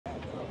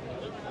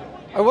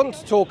I want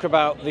to talk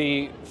about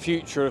the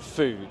future of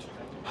food.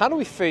 How do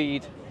we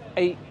feed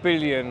 8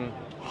 billion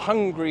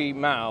hungry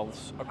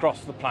mouths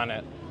across the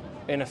planet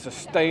in a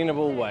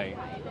sustainable way,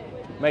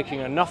 making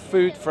enough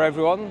food for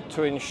everyone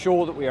to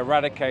ensure that we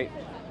eradicate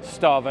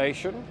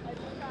starvation,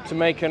 to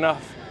make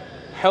enough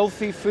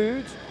healthy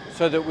food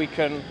so that we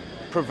can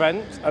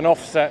prevent and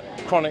offset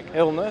chronic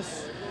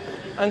illness,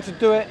 and to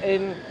do it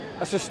in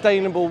a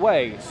sustainable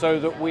way so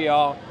that we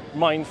are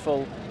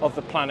mindful of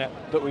the planet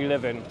that we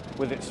live in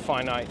with its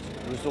finite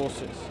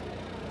resources.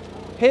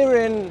 Here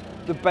in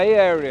the Bay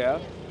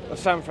Area of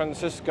San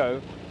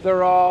Francisco,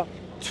 there are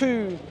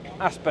two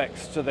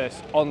aspects to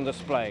this on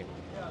display,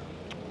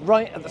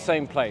 right at the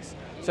same place.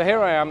 So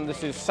here I am,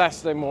 this is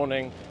Saturday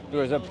morning,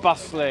 there is a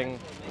bustling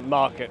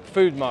market,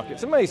 food market.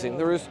 It's amazing,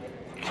 there is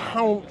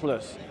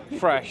countless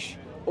fresh,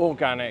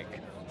 organic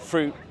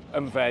fruit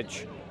and veg,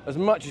 as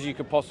much as you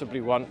could possibly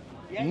want.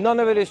 None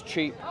of it is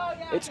cheap,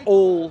 it's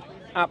all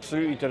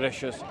absolutely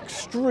delicious,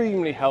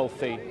 extremely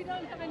healthy.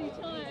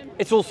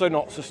 It's also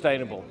not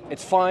sustainable.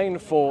 It's fine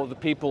for the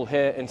people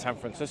here in San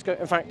Francisco.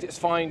 In fact, it's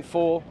fine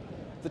for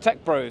the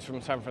tech bros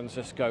from San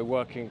Francisco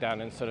working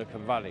down in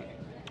Silicon Valley.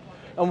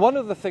 And one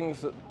of the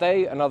things that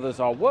they and others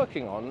are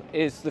working on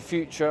is the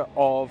future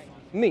of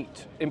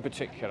meat in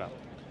particular.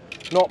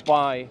 Not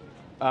by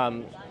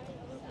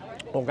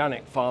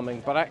organic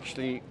farming, but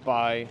actually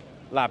by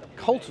lab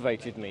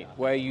cultivated meat,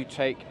 where you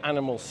take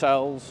animal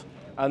cells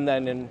and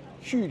then in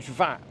huge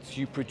vats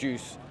you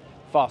produce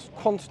vast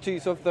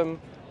quantities of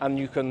them, and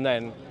you can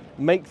then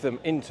make them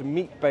into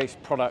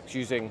meat-based products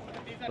using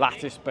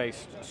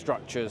lattice-based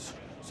structures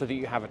so that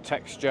you have a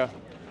texture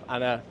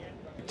and a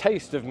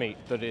taste of meat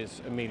that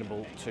is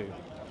amenable to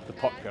the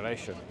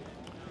population.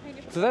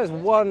 So there's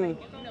one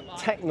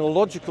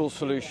technological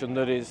solution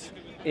that is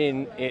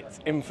in its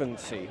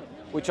infancy,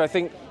 which I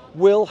think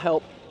will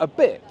help a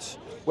bit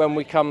when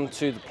we come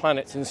to the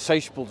planet's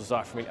insatiable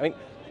desire for meat. I mean,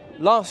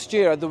 last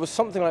year there was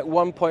something like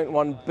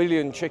 1.1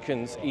 billion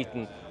chickens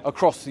eaten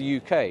across the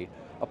UK,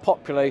 a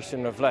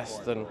population of less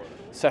than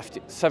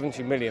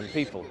 70 million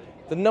people.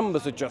 The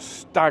numbers are just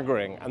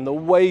staggering, and the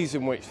ways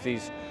in which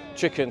these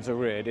chickens are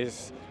reared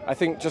is, I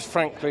think, just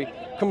frankly,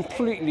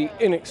 completely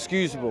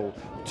inexcusable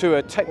to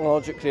a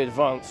technologically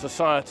advanced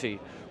society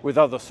with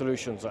other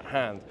solutions at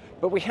hand.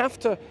 But we have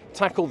to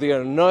tackle the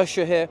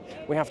inertia here,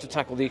 we have to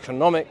tackle the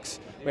economics,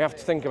 we have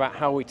to think about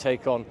how we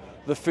take on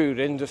the food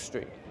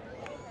industry.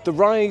 The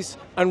rise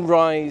and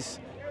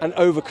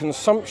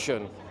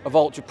overconsumption of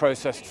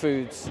ultra-processed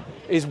foods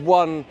is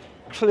one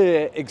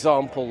clear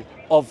example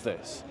of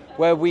this,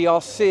 where we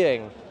are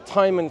seeing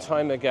time and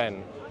time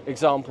again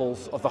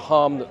examples of the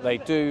harm that they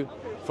do,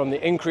 from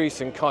the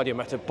increase in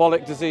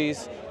cardiometabolic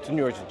disease to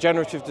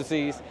neurodegenerative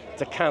disease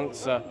to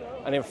cancer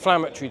and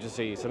inflammatory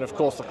disease. And of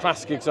course, the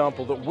classic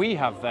example that we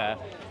have there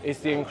is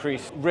the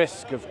increased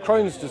risk of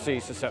Crohn's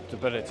disease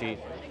susceptibility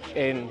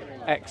in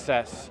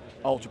excess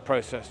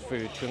ultra-processed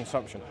food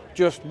consumption.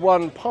 Just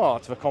one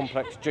part of a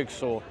complex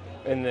jigsaw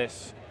in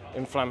this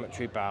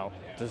inflammatory bowel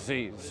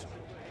disease.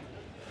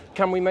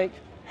 Can we make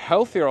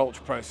healthier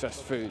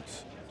ultra-processed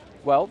foods?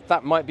 Well,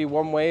 that might be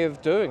one way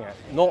of doing it.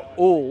 Not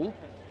all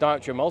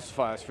dietary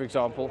emulsifiers, for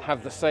example,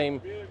 have the same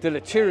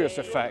deleterious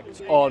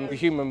effect on the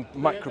human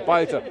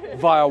microbiota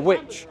via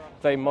which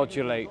they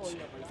modulate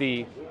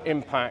the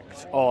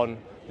impact on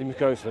the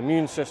mucosal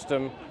immune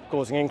system,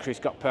 causing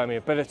increased gut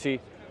permeability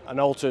and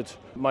altered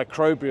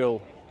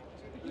microbial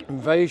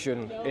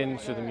invasion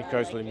into the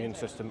mucosal immune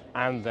system,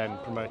 and then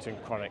promoting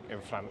chronic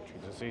inflammatory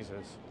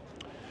diseases.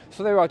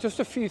 So there are just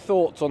a few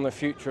thoughts on the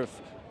future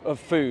of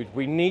food.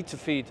 We need to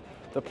feed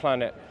the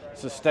planet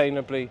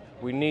sustainably.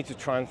 We need to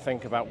try and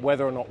think about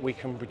whether or not we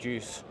can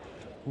produce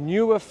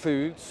newer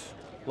foods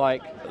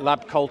like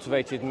lab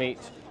cultivated meat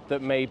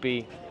that may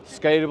be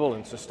scalable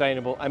and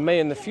sustainable, and may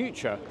in the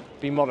future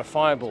be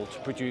modifiable to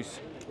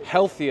produce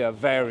healthier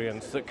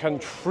variants that can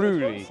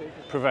truly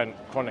prevent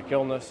chronic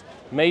illness.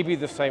 Maybe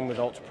the same with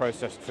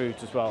ultra-processed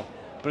foods as well.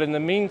 But in the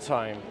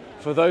meantime,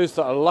 for those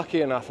that are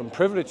lucky enough and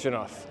privileged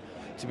enough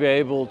to be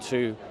able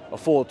to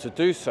afford to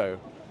do so,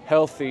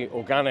 healthy,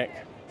 organic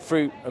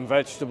fruit and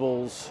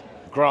vegetables,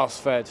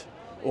 grass-fed,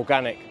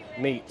 organic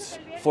meats,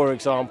 for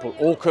example,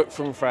 all cooked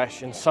from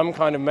fresh in some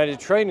kind of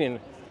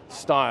Mediterranean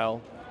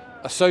style,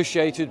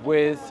 associated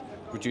with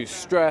reduced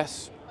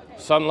stress,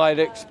 sunlight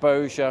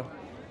exposure,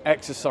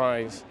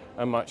 exercise,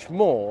 and much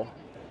more,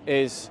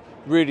 is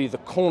really the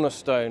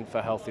cornerstone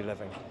for healthy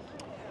living.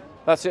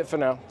 That's it for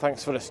now.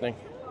 Thanks for listening.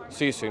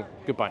 See you soon.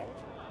 Goodbye.